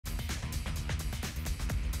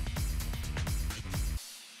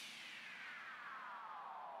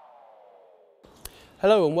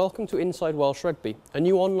Hello and welcome to Inside Welsh Rugby, a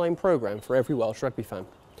new online programme for every Welsh Rugby fan.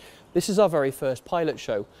 This is our very first pilot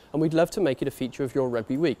show and we'd love to make it a feature of your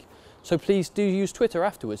rugby week, so please do use Twitter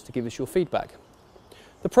afterwards to give us your feedback.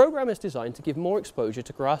 The programme is designed to give more exposure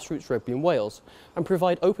to grassroots rugby in Wales and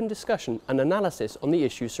provide open discussion and analysis on the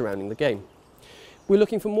issues surrounding the game. We're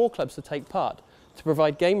looking for more clubs to take part, to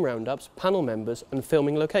provide game roundups, panel members and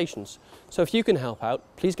filming locations, so if you can help out,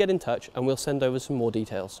 please get in touch and we'll send over some more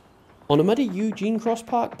details. On a muddy Eugene Cross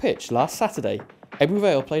Park pitch last Saturday,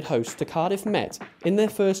 Vale played host to Cardiff Met in their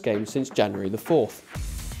first game since January the 4th.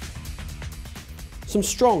 Some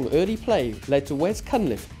strong early play led to Wes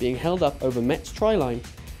Cunliffe being held up over Met's try line,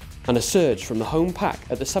 and a surge from the home pack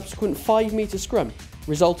at the subsequent 5-metre scrum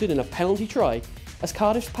resulted in a penalty try as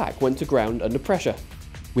Cardiff's pack went to ground under pressure,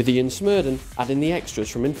 with Ian Smurden adding the extras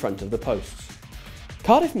from in front of the posts.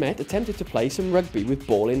 Cardiff Met attempted to play some rugby with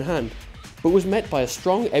ball in hand, but was met by a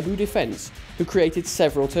strong Ebbw defence who created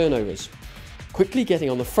several turnovers, quickly getting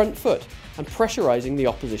on the front foot and pressurising the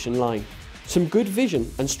opposition line. Some good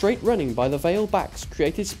vision and straight running by the Vale backs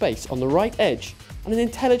created space on the right edge, and an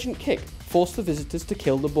intelligent kick forced the visitors to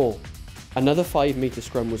kill the ball. Another 5-metre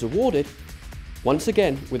scrum was awarded, once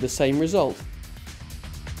again with the same result,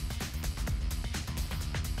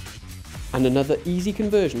 and another easy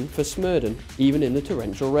conversion for Smurden even in the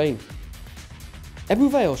torrential rain.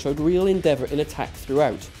 Vale showed real endeavour in attack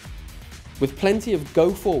throughout, with plenty of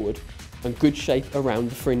go forward and good shape around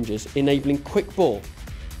the fringes, enabling quick ball.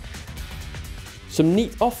 Some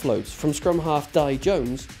neat offloads from scrum half Di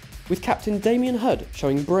Jones, with captain Damien Hudd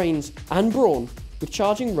showing brains and brawn with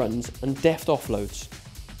charging runs and deft offloads.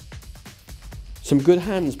 Some good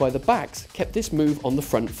hands by the backs kept this move on the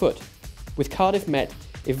front foot, with Cardiff Met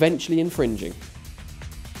eventually infringing.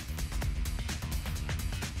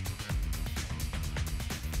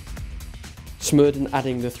 Smurden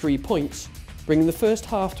adding the 3 points, bringing the first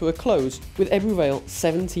half to a close with Vale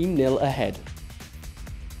 17-0 ahead.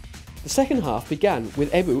 The second half began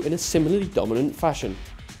with Ebbw in a similarly dominant fashion,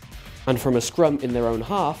 and from a scrum in their own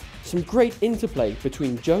half, some great interplay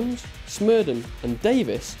between Jones, Smurden and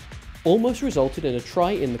Davis almost resulted in a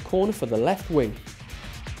try in the corner for the left wing.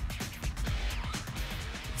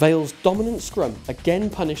 Vale's dominant scrum again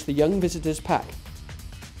punished the young visitors' pack,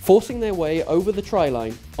 forcing their way over the try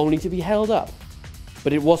line only to be held up.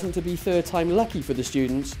 But it wasn't to be third time lucky for the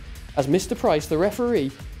students, as Mr Price, the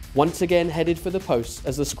referee, once again headed for the posts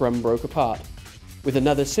as the scrum broke apart, with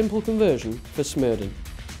another simple conversion for Smurden.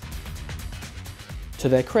 To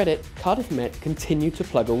their credit, Cardiff Met continued to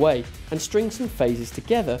plug away and string some phases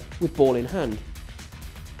together with ball in hand.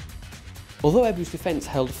 Although Ebbw's defence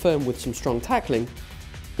held firm with some strong tackling,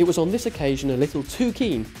 it was on this occasion a little too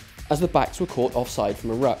keen as the backs were caught offside from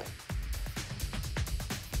a ruck.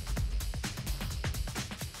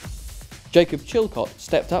 Jacob Chilcott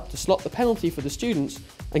stepped up to slot the penalty for the students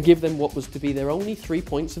and give them what was to be their only 3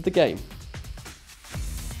 points of the game.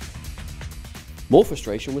 More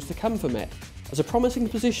frustration was to come for Met, as a promising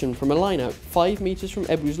position from a line-out 5 metres from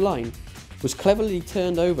Ebbw's line was cleverly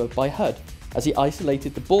turned over by Hudd as he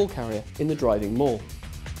isolated the ball carrier in the driving maul.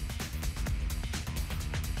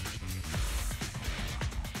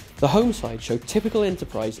 The home side showed typical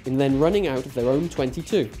enterprise in then running out of their own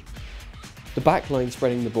 22, the back line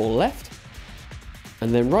spreading the ball left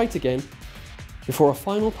and then right again, before a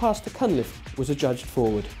final pass to Cunliffe was adjudged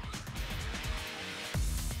forward.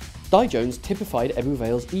 Di Jones typified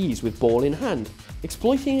Vale's ease with ball in hand,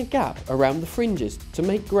 exploiting a gap around the fringes to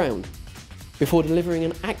make ground, before delivering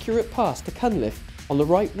an accurate pass to Cunliffe on the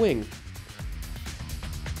right wing.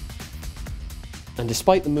 And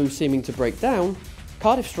despite the move seeming to break down,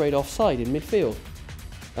 Cardiff strayed offside in midfield,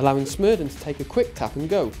 allowing Smurden to take a quick tap and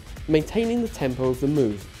go, maintaining the tempo of the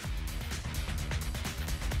move.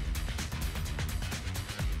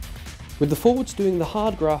 With the forwards doing the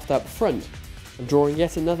hard graft up front and drawing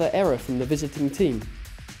yet another error from the visiting team.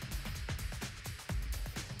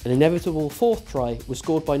 An inevitable fourth try was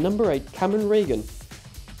scored by number 8 Cameron Regan,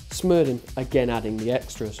 Smurden again adding the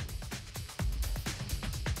extras.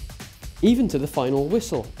 Even to the final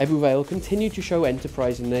whistle, Vale continued to show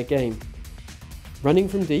enterprise in their game, running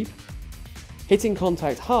from deep, hitting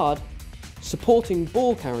contact hard, supporting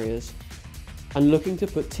ball carriers, and looking to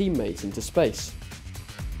put teammates into space.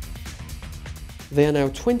 They are now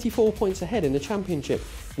 24 points ahead in the championship,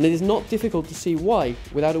 and it is not difficult to see why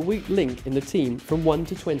without a weak link in the team from 1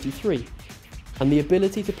 to 23, and the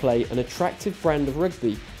ability to play an attractive brand of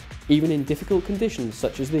rugby even in difficult conditions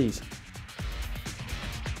such as these.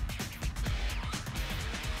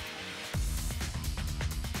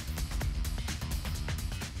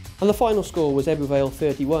 And the final score was Vale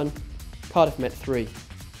 31, Cardiff Met 3.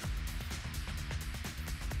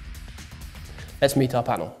 Let's meet our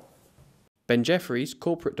panel. Ben Jeffries,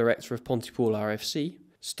 Corporate Director of Pontypool RFC,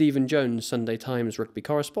 Stephen Jones, Sunday Times Rugby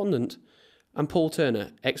Correspondent, and Paul Turner,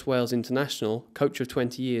 ex-Wales international, coach of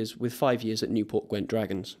 20 years with 5 years at Newport Gwent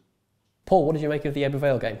Dragons. Paul, what did you make of the Ebbw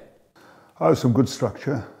Vale game? Oh, some good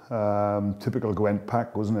structure. Typical Gwent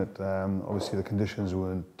pack, wasn't it? Obviously the conditions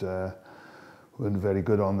weren't very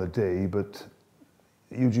good on the day, but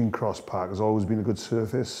Eugene Cross Park has always been a good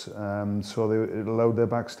surface, so it allowed their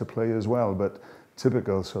backs to play as well. But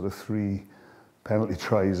typical sort of 3 penalty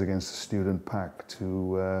tries against the student pack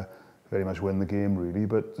to very much win the game, really.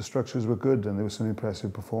 But the structures were good, and there were some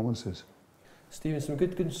impressive performances. Stephen, some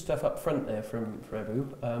good stuff up front there from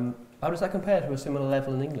Ebbw. How does that compare to a similar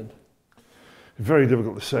level in England? Very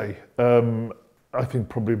difficult to say. I think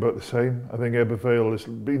probably about the same. I think Ebbw Vale has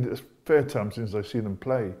been a fair time since I've seen them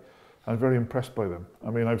play. I'm very impressed by them. I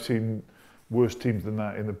mean, I've seen worse teams than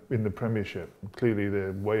that in the Premiership. Clearly,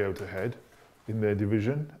 they're way out ahead in their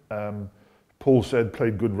division. Paul said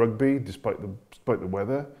played good rugby despite the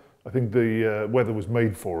weather. I think the weather was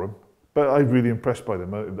made for them. But I'm really impressed by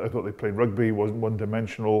them. I thought they played rugby, wasn't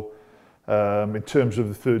one-dimensional. In terms of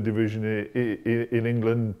the third division in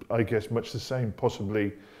England, I guess much the same.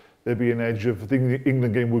 Possibly there'd be an edge of, I think the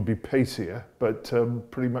England game would be pacier, but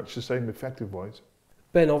pretty much the same effective-wise.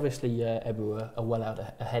 Ben, obviously Ebbw are well out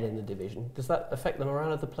ahead in the division. Does that affect the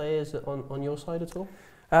morale of the players on your side at all?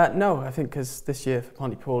 No, I think because this year for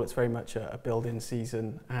Pontypool it's very much a build-in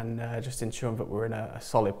season, and just ensuring that we're in a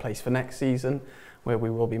solid place for next season, where we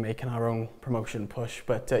will be making our own promotion push.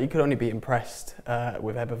 But you could only be impressed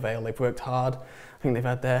with Ebbw Vale. They've worked hard. I think they've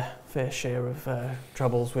had their fair share of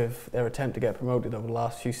troubles with their attempt to get promoted over the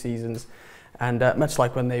last few seasons. And much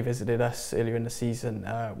like when they visited us earlier in the season,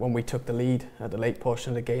 when we took the lead at the late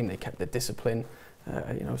portion of the game, they kept their discipline.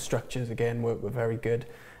 Structures again were very good,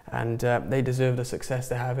 and they deserve the success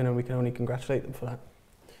they're having, and we can only congratulate them for that.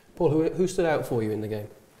 Paul, who stood out for you in the game?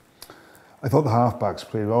 I thought the halfbacks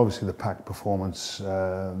played, obviously the pack performance,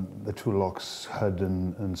 the 2 locks, Hud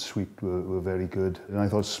and Sweet were very good. And I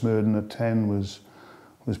thought Smurden at 10 was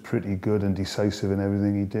pretty good and decisive in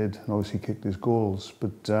everything he did, and obviously kicked his goals.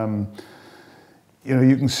 But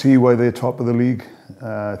you can see why they're top of the league.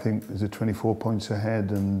 I think they're 24 points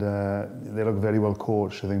ahead, and they look very well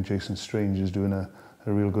coached. I think Jason Strange is doing a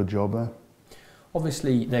real good job there.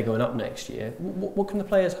 Obviously, they're going up next year. What can the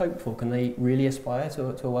players hope for? Can they really aspire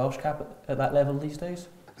to a Welsh cap at that level these days?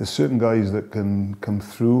 There's certain guys that can come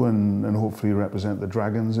through and hopefully represent the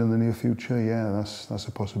Dragons in the near future. Yeah, that's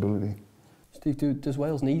a possibility. Steve, does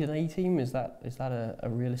Wales need an A-team? Is that a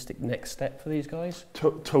realistic next step for these guys?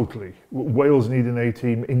 Totally. Wales need an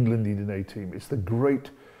A-team, England need an A-team. It's the great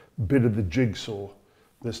bit of the jigsaw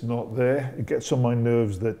that's not there. It gets on my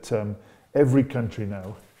nerves that every country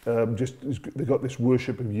now, they've got this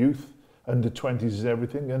worship of youth. Under 20s is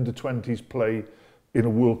everything. Under 20s play in a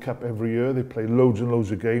World Cup every year. They play loads and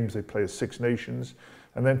loads of games. They play as 6 nations.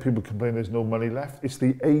 And then people complain there's no money left. It's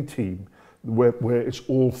the A-team where it's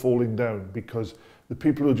all falling down, because the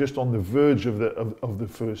people who are just on the verge of the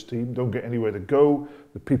first team don't get anywhere to go.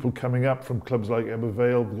 The people coming up from clubs like Ebbw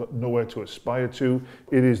Vale have got nowhere to aspire to.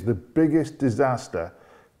 It is the biggest disaster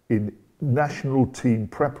in national team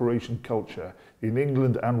preparation culture in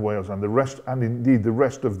England and Wales and indeed the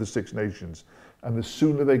rest of the 6 nations. And the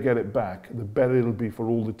sooner they get it back, the better it'll be for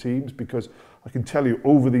all the teams, because I can tell you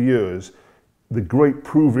over the years, the great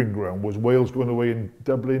proving ground was Wales going away in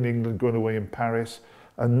Dublin, England going away in Paris,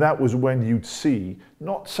 and that was when you'd see,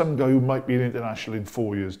 not some guy who might be an international in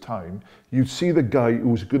 4 years' time, you'd see the guy who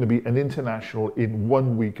was going to be an international in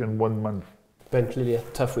 1 week and 1 month. Ben, clearly a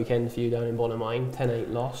tough weekend for you down in Bonamine,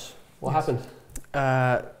 10-8 loss. What happened?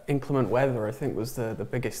 Inclement weather, I think, was the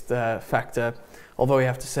biggest factor. Although we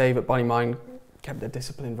have to say that Bonamine kept their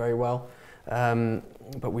discipline very well.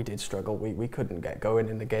 But we did struggle. We couldn't get going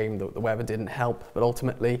in the game. The weather didn't help, but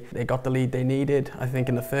ultimately they got the lead they needed. I think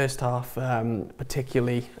in the first half,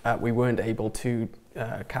 particularly, we weren't able to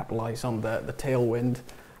capitalise on the tailwind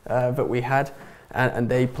that we had, and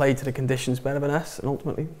they played to the conditions better than us, and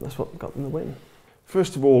ultimately that's what got them the win.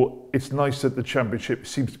 First of all, it's nice that the championship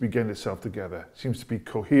seems to be getting itself together, seems to be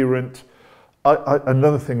coherent.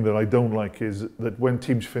 Another thing that I don't like is that when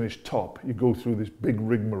teams finish top, you go through this big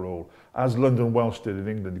rigmarole, as London Welsh did in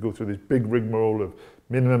England. You go through this big rigmarole of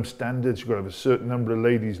minimum standards. You've got to have a certain number of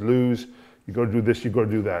ladies lose. You've got to do this, you've got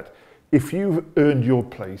to do that. If you've earned your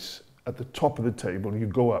place at the top of the table, you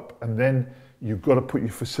go up, and then you've got to put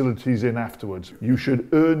your facilities in afterwards. You should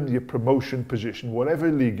earn your promotion position,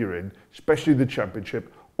 whatever league you're in, especially the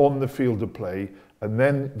championship, on the field of play. And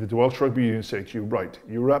then the Welsh Rugby Union say to you, right,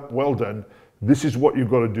 you're up, well done. this is what you've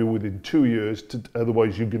got to do within 2 years,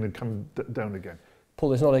 otherwise you're going to come down again. Paul,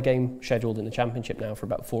 there's not a game scheduled in the Championship now for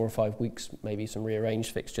about 4 or 5 weeks, maybe some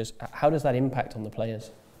rearranged fixtures. How does that impact on the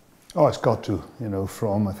players? Oh, it's got to,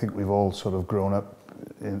 I think we've all sort of grown up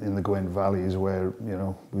in the Gwent valleys where, we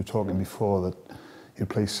were talking before that you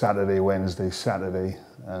play Saturday, Wednesday, Saturday,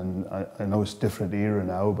 and I know it's a different era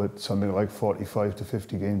now, but something like 45 to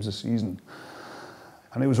 50 games a season.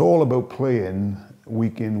 And it was all about playing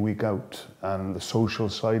week in, week out, and the social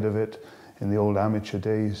side of it in the old amateur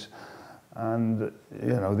days. And,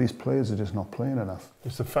 these players are just not playing enough.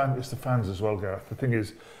 It's the fans as well, Gareth. The thing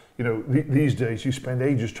is, these days you spend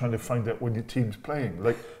ages trying to find out when your team's playing.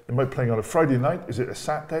 Like, am I playing on a Friday night? Is it a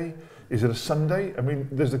Saturday? Is it a Sunday? I mean,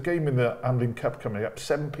 there's a game in the Amlin Cup coming up,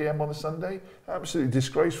 7 p.m. on a Sunday. Absolutely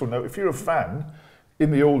disgraceful. Now, if you're a fan,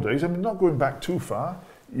 in the old days, not going back too far,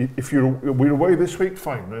 if we're away this week,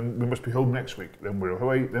 fine, then we must be home next week. Then we're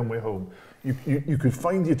away, then we're home. You could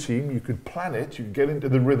find your team, you could plan it, you could get into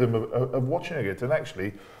the rhythm of watching it. And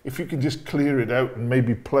actually, if you can just clear it out and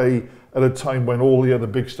maybe play at a time when all the other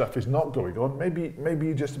big stuff is not going on, maybe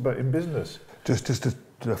you're just about in business. Just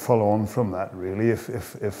to follow on from that, really, if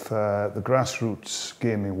the grassroots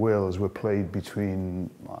game in Wales were played between,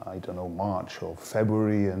 I don't know, March or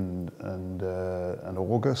February and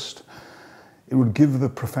August, it would give the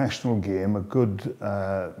professional game a good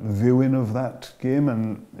viewing of that game,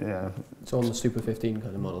 and It's on the Super 15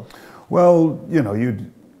 kind of model. Well,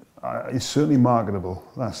 it's certainly marketable.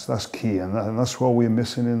 That's key, and that's what we're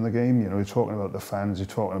missing in the game. You're talking about the fans, you're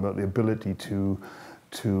talking about the ability to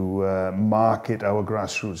market our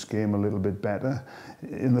grassroots game a little bit better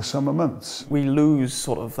in the summer months. We lose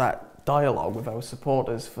sort of that dialogue with our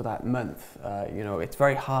supporters for that month. It's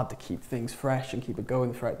very hard to keep things fresh and keep it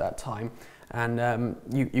going throughout that time. And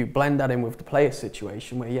you blend that in with the player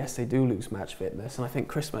situation where, yes, they do lose match fitness. And I think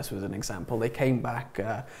Christmas was an example. They came back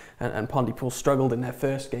and Pontypool struggled in their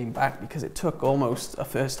first game back because it took almost a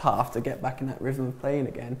first half to get back in that rhythm of playing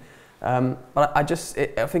again. But I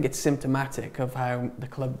think it's symptomatic of how the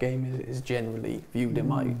club game is generally viewed, in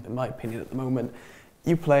my opinion, at the moment.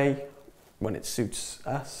 You play when it suits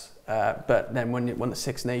us. But then when the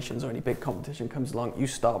Six Nations or any big competition comes along, you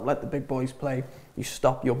stop, let the big boys play, you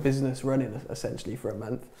stop your business running essentially for a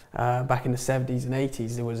month. Back in the 70s and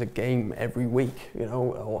 80s, there was a game every week,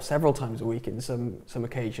 or several times a week in some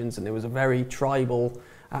occasions, and there was a very tribal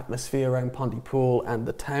atmosphere around Pontypool and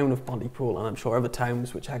the town of Pontypool, and I'm sure other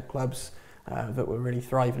towns which had clubs that were really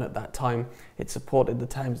thriving at that time. It supported the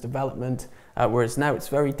town's development, whereas now it's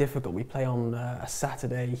very difficult. We play on a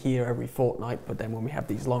Saturday here every fortnight, but then when we have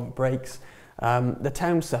these long breaks, the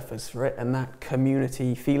town suffers for it, and that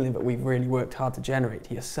community feeling that we've really worked hard to generate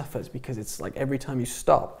here suffers, because it's like every time you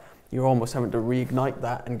stop, you're almost having to reignite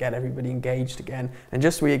that and get everybody engaged again. And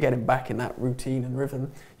just where you're getting back in that routine and rhythm,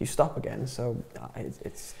 you stop again. So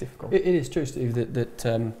it's difficult. It is true, Steve, that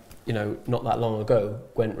not that long ago,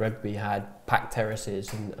 Gwent Rugby had packed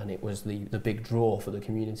terraces and it was the big draw for the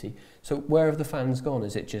community. So where have the fans gone?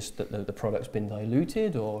 Is it just that the product's been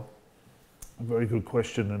diluted, or? Very good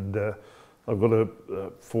question, and I've got a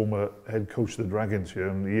former head coach of the Dragons here,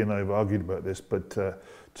 and he and I have argued about this, but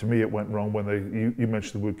to me it went wrong when you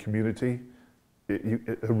mentioned the word community.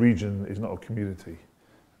 A region is not a community,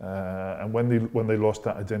 and when they lost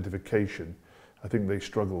that identification, I think they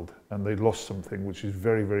struggled, and they lost something which is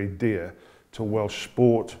very, very dear to Welsh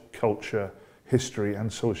sport, culture, history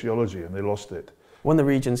and sociology, and they lost it. When the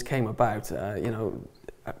regions came about,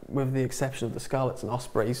 with the exception of the Scarlets and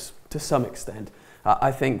Ospreys to some extent,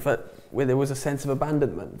 I think that there was a sense of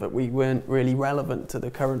abandonment, that we weren't really relevant to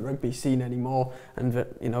the current rugby scene anymore, and that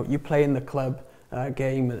you play in the club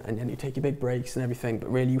game and you take your big breaks and everything,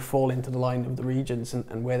 but really you fall into the line of the regions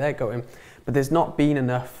and where they're going. But there's not been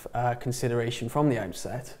enough consideration from the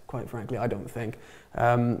outset, quite frankly, I don't think,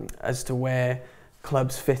 as to where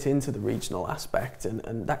clubs fit into the regional aspect,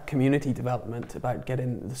 and that community development about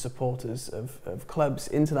getting the supporters of clubs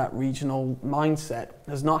into that regional mindset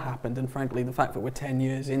has not happened. And frankly, the fact that we're 10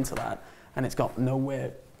 years into that and it's got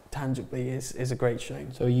nowhere tangibly is a great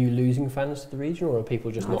shame. So are you losing fans to the region, or are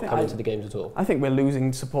people just not coming to the games at all? I think we're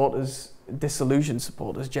losing supporters, disillusioned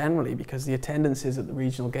supporters generally, because the attendances at the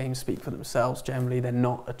regional games speak for themselves. Generally, they're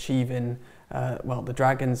not achieving, the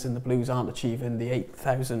Dragons and the Blues aren't achieving the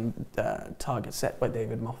 8,000 target set by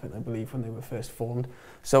David Moffat, I believe, when they were first formed.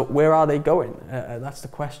 So where are they going? That's the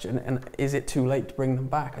question. And is it too late to bring them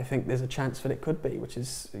back? I think there's a chance that it could be, which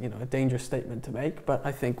is a dangerous statement to make, but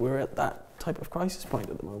I think we're at that type of crisis point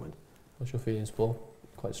at the moment. What's your feelings, Paul?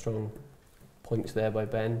 Quite strong points there by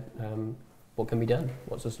Ben. What can be done?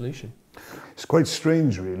 What's the solution? It's quite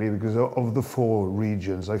strange, really, because of the 4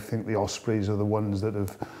 regions, I think the Ospreys are the ones that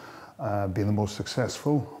have been the most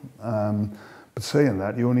successful. But saying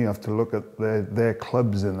that, you only have to look at their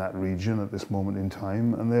clubs in that region at this moment in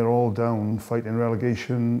time, and they're all down fighting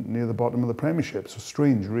relegation near the bottom of the Premiership. So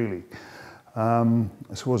strange, really. I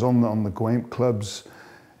suppose on the Gwent clubs,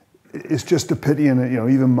 it's just a pity, and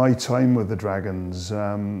even my time with the Dragons,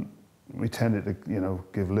 we tended to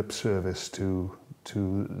give lip service to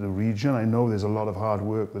the region. I know there's a lot of hard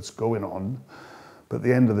work that's going on, but at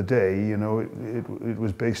the end of the day, it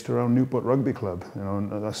was based around Newport Rugby Club. And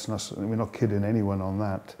we're not kidding anyone on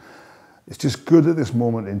that. It's just good at this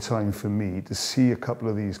moment in time for me to see a couple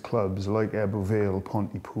of these clubs like Ebbw, Vale,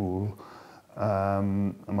 Pontypool,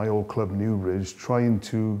 and my old club Newbridge trying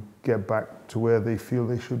to get back to where they feel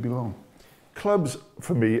they should belong. Clubs,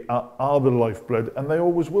 for me, are the lifeblood, and they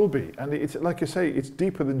always will be. And it's like I say, it's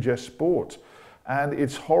deeper than just sport. And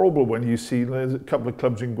it's horrible when you see there's a couple of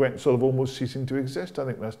clubs in Gwent sort of almost ceasing to exist. I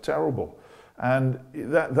think that's terrible. And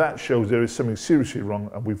that shows there is something seriously wrong,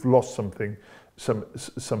 and we've lost something,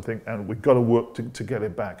 and we've got to work to get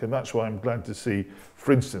it back. And that's why I'm glad to see,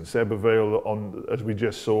 for instance, Ebbw Vale, on, as we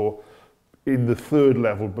just saw, in the 3rd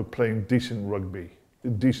level, but playing decent rugby,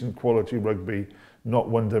 decent quality rugby, not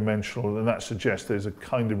one-dimensional, and that suggests there's a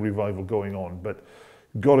kind of revival going on. But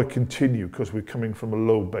got to continue, because we're coming from a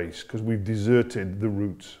low base, because we've deserted the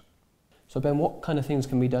roots. So Ben, what kind of things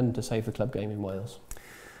can be done to save the club game in Wales?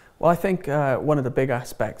 Well, I think one of the big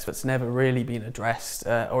aspects that's never really been addressed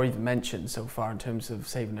or even mentioned so far in terms of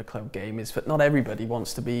saving the club game is that not everybody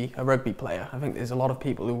wants to be a rugby player. I think there's a lot of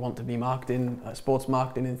people who want to be marketing, sports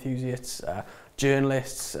marketing enthusiasts,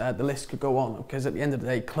 journalists, the list could go on, because at the end of the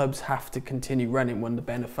day, clubs have to continue running when the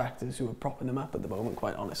benefactors who are propping them up at the moment,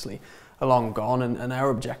 quite honestly, are long gone, and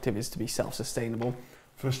our objective is to be self-sustainable.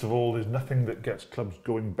 First of all, there's nothing that gets clubs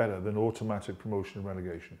going better than automatic promotion and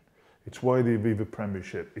relegation. It's why the Aviva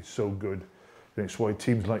Premiership is so good. And it's why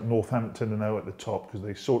teams like Northampton are now at the top, because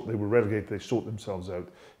they were relegated, they sort themselves out.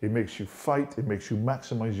 It makes you fight, it makes you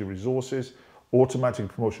maximise your resources, automatic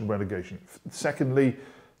promotion and relegation. Secondly,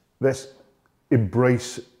 let's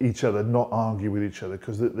embrace each other, not argue with each other,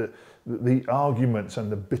 because the arguments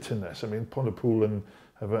and the bitterness, I mean, Pontypool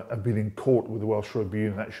have been in court with the Welsh Rugby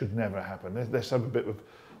Union. That should never happen. Let's have a bit of,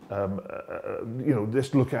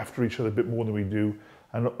 let's look after each other a bit more than we do.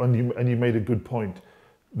 And you made a good point.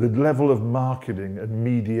 The level of marketing and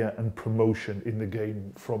media and promotion in the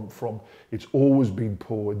game from it's always been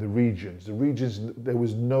poor in the regions. The regions, there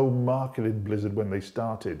was no marketing blizzard when they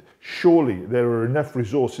started. Surely there are enough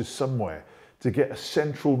resources somewhere to get a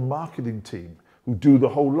central marketing team who do the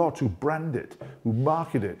whole lot, who brand it, who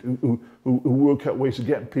market it, who work out ways of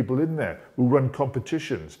getting people in there, who run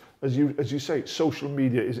competitions. As you say, social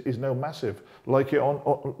media is now massive, like it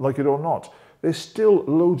or not. There's still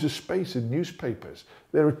loads of space in newspapers.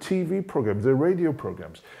 There are TV programs, there are radio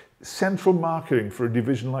programs. Central marketing for a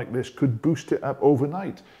division like this could boost it up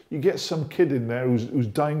overnight. You get some kid in there who's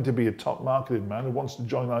dying to be a top marketing man, who wants to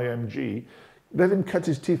join IMG, let him cut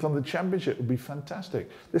his teeth on the championship. It would be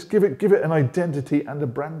fantastic. Let's give it an identity and a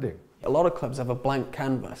branding. A lot of clubs have a blank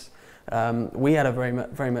canvas. We had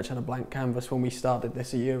very much had a blank canvas when we started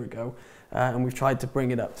this a year ago, and we've tried to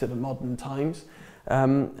bring it up to the modern times.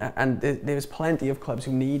 And there's plenty of clubs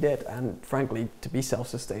who need it, and frankly, to be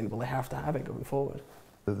self-sustainable, they have to have it going forward.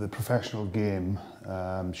 The professional game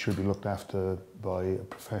should be looked after by a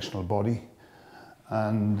professional body,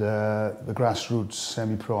 and the grassroots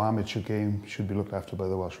semi-pro amateur game should be looked after by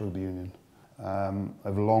the Welsh Rugby Union.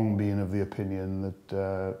 I've long been of the opinion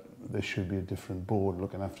that there should be a different board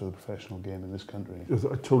looking after the professional game in this country.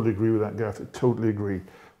 I totally agree with that, Gareth. I totally agree.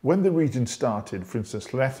 When the region started, for instance,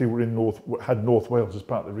 Llanelli had North Wales as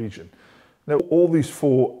part of the region. Now, all these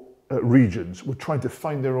 4 regions were trying to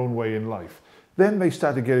find their own way in life. Then they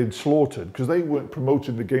started getting slaughtered because they weren't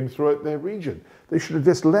promoting the game throughout their region. They should have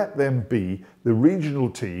just let them be the regional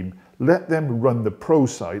team, let them run the pro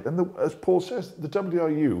side, and as Paul says, the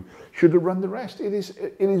WRU should have run the rest. It is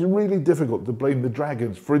really difficult to blame the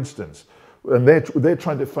Dragons, for instance, and they're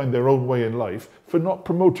trying to find their own way in life for not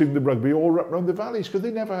promoting the rugby all around the valleys, because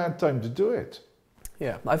they never had time to do it.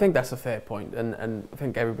 Yeah, I think that's a fair point, and I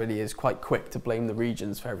think everybody is quite quick to blame the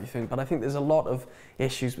regions for everything, but I think there's a lot of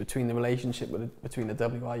issues between the relationship between the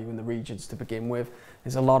WRU and the regions to begin with.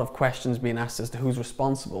 There's a lot of questions being asked as to who's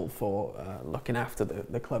responsible for looking after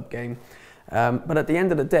the club game. But at the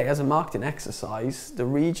end of the day, as a marketing exercise, the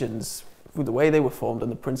regions, through the way they were formed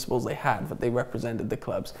and the principles they had, that they represented the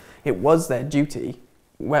clubs, it was their duty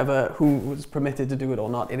whether who was permitted to do it or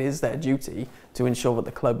not, it is their duty to ensure that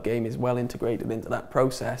the club game is well integrated into that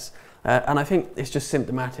process. And I think it's just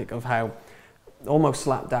symptomatic of how almost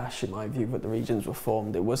slapdash, in my view, that the regions were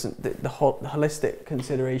formed. It wasn't the holistic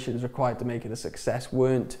considerations required to make it a success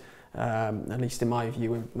weren't, at least in my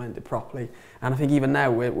view, implemented properly. And I think even now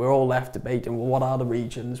we're all left debating, well, what are the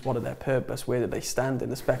regions? What are their purpose? Where do they stand in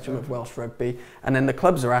the spectrum of Welsh rugby? And then the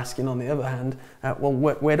clubs are asking, on the other hand, well,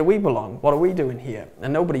 where do we belong? What are we doing here?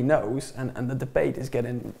 And nobody knows. And the debate is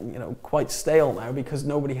getting, quite stale now because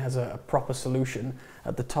nobody has a proper solution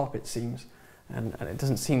at the top, it seems. And it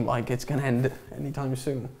doesn't seem like it's going to end anytime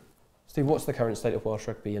soon. Steve, what's the current state of Welsh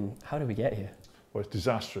rugby and how did we get here? Well, it's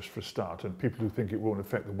disastrous for a start, and people who think it won't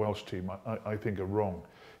affect the Welsh team, I think are wrong.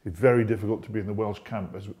 It's very difficult to be in the Welsh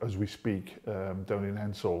camp as we speak down in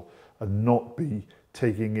Hensall and not be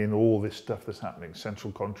taking in all this stuff that's happening,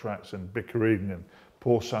 central contracts and bickering and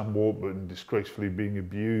poor Sam Warburton disgracefully being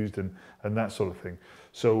abused and that sort of thing.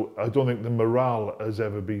 So I don't think the morale has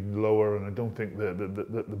ever been lower, and I don't think that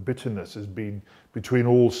the bitterness has been between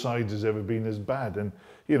all sides has ever been as bad. And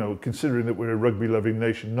considering that we're a rugby-loving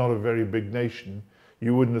nation, not a very big nation,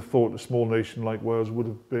 you wouldn't have thought a small nation like Wales would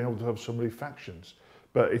have been able to have so many factions.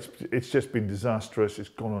 But it's just been disastrous. It's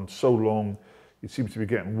gone on so long. It seems to be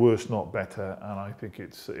getting worse, not better. And I think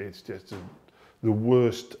it's just the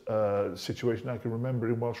worst situation I can remember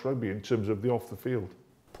in Welsh rugby in terms of the off the field.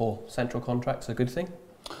 Paul, central contracts a good thing?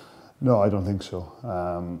 No, I don't think so.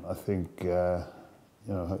 I think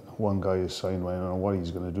one guy is signed. I don't know what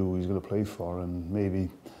he's going to do. He's going to play for, and maybe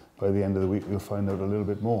by the end of the week we'll find out a little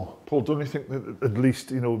bit more. Paul, don't you think that at least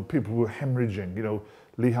people were hemorrhaging?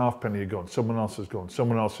 Lee Halfpenny are gone. Someone else has gone.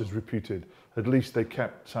 Someone else is reputed. At least they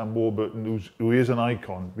kept Sam Warburton, who is an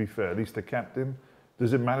icon. To be fair, at least they kept him.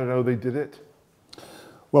 Does it matter how they did it?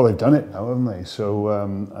 Well, they've done it now, haven't they? So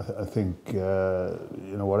I think,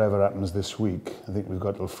 whatever happens this week, I think we've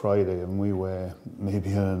got till Friday, and where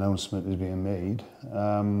maybe an announcement is being made.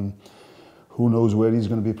 Who knows where he's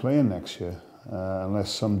going to be playing next year,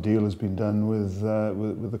 unless some deal has been done with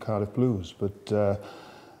the Cardiff Blues. But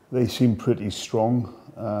they seem pretty strong,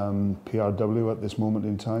 PRW at this moment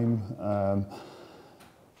in time.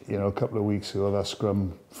 A couple of weeks ago, that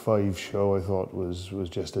Scrum 5 show I thought was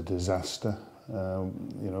just a disaster.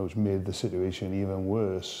 It's made the situation even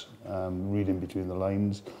worse, reading between the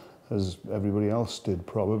lines, as everybody else did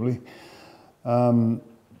probably.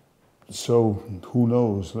 So who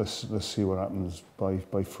knows? Let's see what happens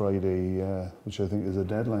by Friday, which I think is a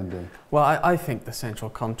deadline day. Well, I think the central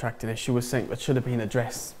contracting issue was something that should have been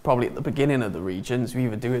addressed probably at the beginning of the regions. You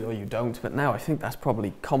either do it or you don't. But now I think that's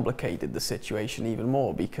probably complicated the situation even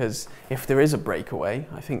more, because if there is a breakaway,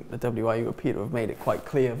 I think the WIU appear to have made it quite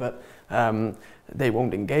clear that they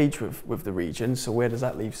won't engage with the regions. So where does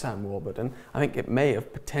that leave Sam Warburton? I think it may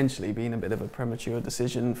have potentially been a bit of a premature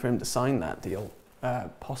decision for him to sign that deal.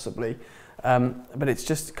 Possibly, but it's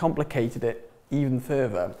just complicated it even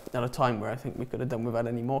further at a time where I think we could have done without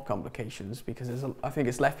any more complications, because I think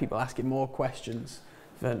it's left people asking more questions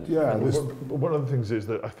than... Yeah, one of the things is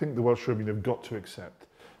that I think the Welsh Rugby have got to accept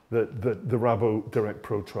that the Rabo Direct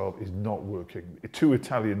Pro trial is not working. 2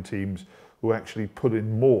 Italian teams who actually put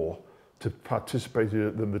in more to participate in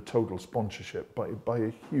it than the total sponsorship by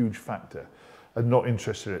a huge factor are not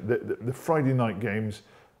interested in it. The Friday night games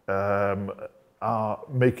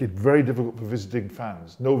make it very difficult for visiting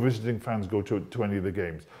fans. No visiting fans go to any of the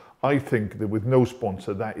games. I think that with no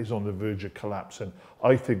sponsor, that is on the verge of collapse. And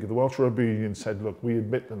I think the Welsh Rugby Union said, look, we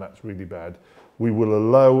admit that that's really bad. We will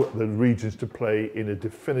allow the regions to play in a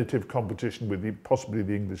definitive competition with possibly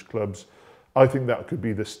the English clubs. I think that could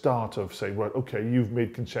be the start of saying, right, okay, you've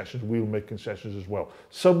made concessions, we'll make concessions as well.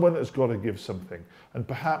 Someone has got to give something. And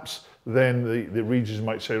perhaps then the regions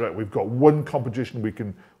might say, right, we've got one competition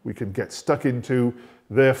we can get stuck into,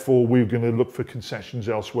 therefore we're going to look for concessions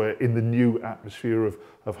elsewhere in the new atmosphere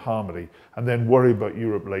of harmony, and then worry about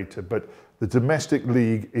Europe later. But the domestic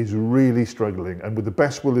league is really struggling, and with the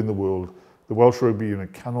best will in the world, the Welsh Rugby Union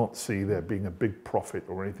cannot see there being a big profit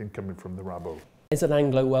or anything coming from the Rabo. Is an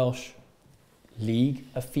Anglo-Welsh league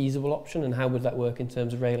a feasible option, and how would that work in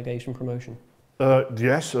terms of relegation promotion?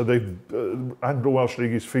 Yes, Anglo-Welsh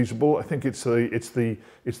League is feasible. I think it's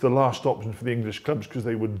the last option for the English clubs, because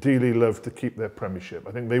they would dearly love to keep their Premiership.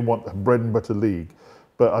 I think they want a bread and butter league,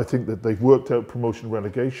 but I think that they've worked out promotion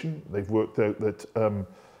relegation. They've worked out that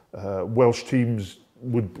Welsh teams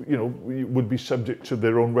would be subject to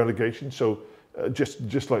their own relegation. So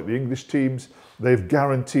just like the English teams, they've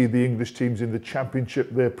guaranteed the English teams in the Championship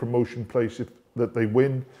their promotion place that they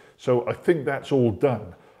win. So I think that's all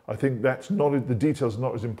done. I think that's not, the details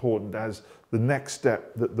not as important as the next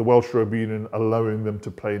step that the Welsh Rugby Union allowing them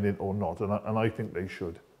to play in it or not, and I think they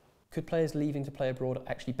should. Could players leaving to play abroad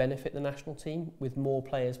actually benefit the national team with more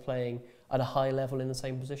players playing at a high level in the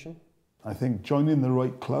same position? I think joining the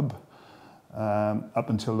right club, up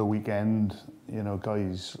until the weekend, you know,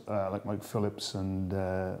 guys like Mike Phillips and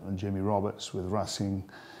Jamie Roberts with Racing,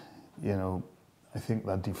 you know, I think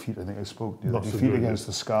that defeat, I think I spoke, the defeat against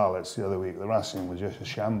the Scarlets the other week, the Racing was just a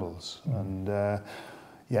shambles. And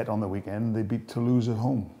yet on the weekend they beat Toulouse at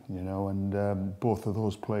home, you know, and both of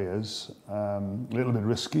those players, a little bit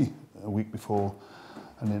risky a week before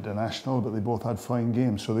an international, but they both had fine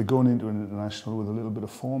games. So they're going into an international with a little bit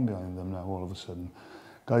of form behind them now all of a sudden.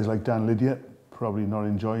 Guys like Dan Lydiate, probably not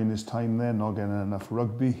enjoying his time there, not getting enough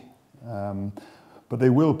rugby. But they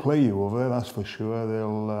will play you over there, that's for sure.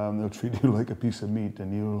 They'll treat you like a piece of meat,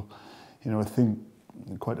 and you know, I think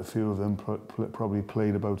quite a few of them probably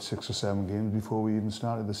played about 6 or 7 games before we even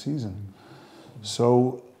started the season.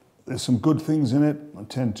 So there's some good things in it. I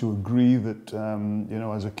tend to agree that, you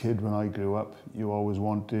know, as a kid when I grew up, you always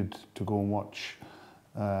wanted to go and watch,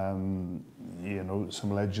 you know,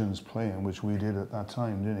 some legends playing, which we did at that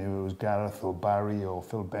time, didn't you? It was Gareth or Barry or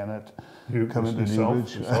Phil Bennett coming to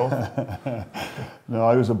Newbridge. No,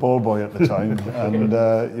 I was a ball boy at the time, and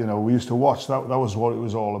you know, we used to watch that. That was what it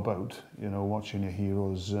was all about, you know, watching your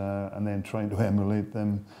heroes and then trying to emulate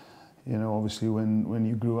them. You know, obviously when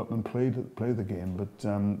you grew up and played the game,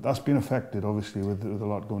 but that's been affected obviously with a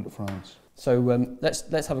lot going to France. So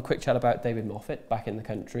let's have a quick chat about David Moffat back in the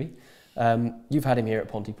country. You've had him here at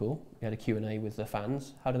Pontypool. You had a Q&A with the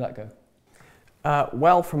fans. How did that go?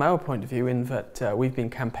 Well, from our point of view, in that we've been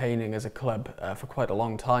campaigning as a club for quite a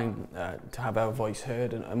long time to have our voice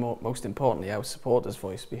heard, and most importantly, our supporters'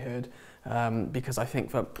 voice be heard. Because I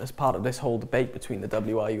think that as part of this whole debate between the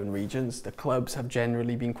WRU and regions, the clubs have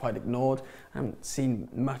generally been quite ignored. I haven't seen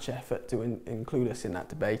much effort to include us in that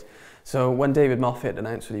debate. So when David Moffat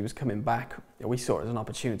announced that he was coming back, we saw it as an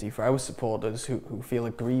opportunity for our supporters who feel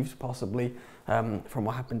aggrieved possibly from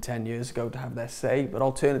what happened 10 years ago to have their say, but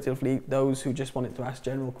alternatively those who just wanted to ask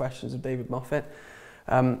general questions of David Moffat.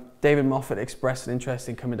 David Moffat expressed an interest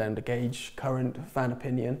in coming down to gauge current fan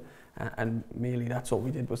opinion, and merely that's all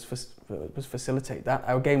we did was facilitate that.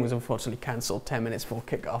 Our game was unfortunately cancelled 10 minutes before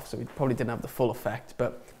kick-off, so we probably didn't have the full effect,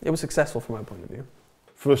 but it was successful from our point of view.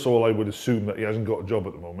 First of all, I would assume that he hasn't got a job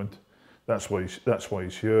at the moment. That's why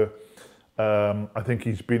he's here. I think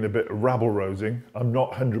he's been a bit rabble-rousing. I'm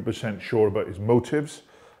not 100% sure about his motives.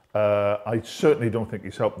 I certainly don't think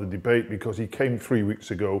he's helped the debate, because he came 3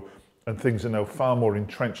 weeks ago and things are now far more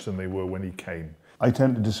entrenched than they were when he came. I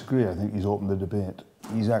tend to disagree. I think he's opened the debate.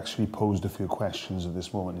 He's actually posed a few questions at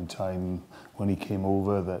this moment in time when he came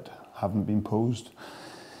over that haven't been posed.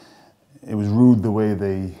 It was rude the way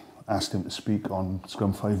they asked him to speak on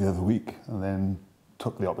Scrum 5 the other week and then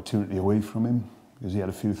took the opportunity away from him because he had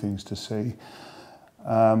a few things to say.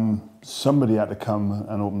 Somebody had to come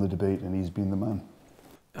and open the debate, and he's been the man.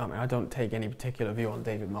 I mean, I don't take any particular view on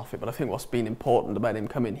David Moffat, but I think what's been important about him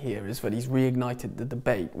coming here is that he's reignited the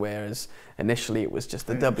debate, whereas initially it was just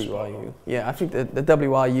the WRU. Yeah, I think the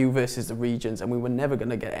WRU versus the regions, and we were never going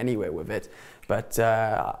to get anywhere with it. But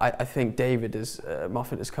I think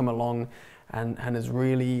Moffat has come along and has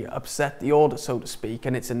really upset the order, so to speak,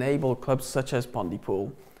 and it's enabled clubs such as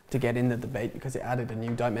Pontypool to get in the debate because it added a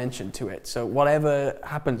new dimension to it. So whatever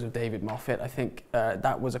happens with David Moffat, I think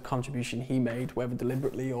that was a contribution he made, whether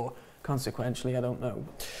deliberately or consequentially, I don't know.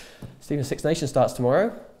 Stephen, Six Nations starts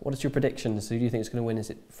tomorrow. What is your predictions? Who do you think is going to win? Is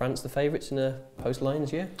it France the favourites in a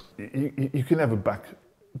post-Lions year? You can never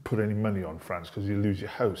put any money on France because you lose your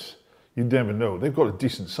house. You never know. They've got a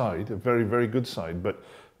decent side, a very, very good side, but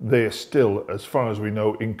they are still, as far as we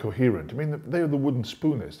know, incoherent. I mean, they are the wooden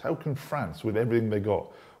spoonist. How can France, with everything they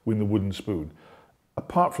got, win the wooden spoon?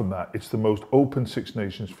 Apart from that, it's the most open Six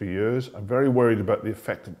Nations for years. I'm very worried about the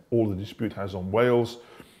effect that all the dispute has on Wales,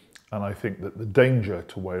 and I think that the danger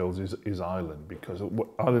to Wales is Ireland, because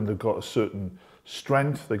Ireland have got a certain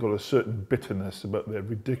strength, they've got a certain bitterness about their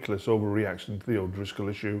ridiculous overreaction to the O'Driscoll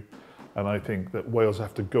issue, and I think that Wales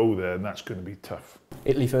have to go there, and that's going to be tough.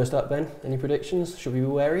 Italy first up, Ben. Any predictions? Should we be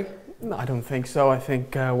wary? No, I don't think so. I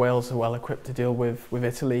think Wales are well equipped to deal with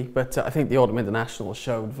Italy, but I think the Autumn International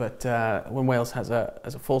showed that when Wales has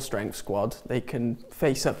a full strength squad, they can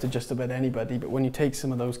face up to just about anybody, but when you take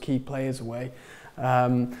some of those key players away,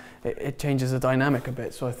 it changes the dynamic a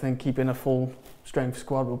bit. So I think keeping a full strength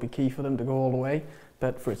squad will be key for them to go all the way,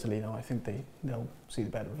 but for Italy, no, I think they'll see the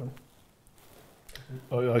better of them.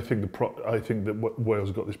 I think that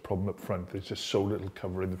Wales got this problem up front. There's just so little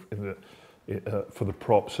cover in for the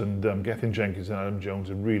props, and Gethin Jenkins and Adam Jones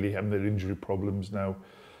are really having their injury problems now.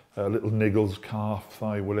 Little niggles, calf,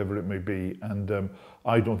 thigh, whatever it may be, and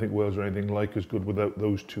I don't think Wales are anything like as good without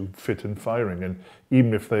those two fit and firing. And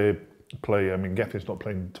even if they play, I mean, Gethin's not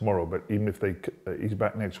playing tomorrow, but even if he's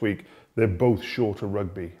back next week, they're both short of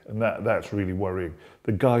rugby, and that's really worrying.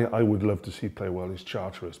 The guy I would love to see play well is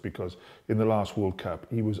Charteris, because in the last World Cup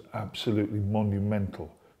he was absolutely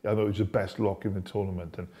monumental. I thought he was the best lock in the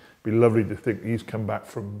tournament, and it'd be lovely to think he's come back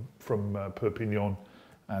from Perpignan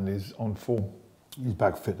and is on form. He's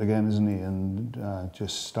back fit again, isn't he? And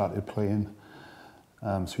just started playing,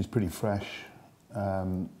 so he's pretty fresh.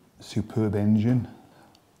 Superb engine.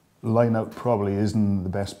 Line-out probably isn't the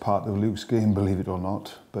best part of Luke's game, believe it or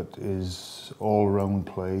not, but his all-round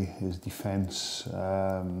play, his defence,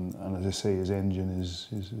 and as I say, his engine is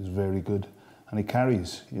very good, and he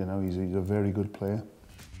carries. You know, he's a very good player.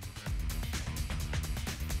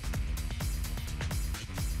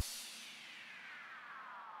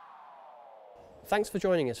 Thanks for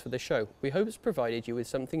joining us for this show. We hope it's provided you with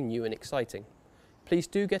something new and exciting. Please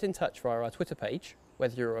do get in touch via our Twitter page,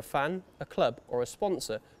 whether you're a fan, a club or a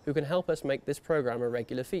sponsor who can help us make this programme a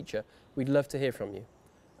regular feature. We'd love to hear from you.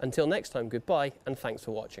 Until next time, goodbye and thanks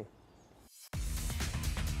for watching.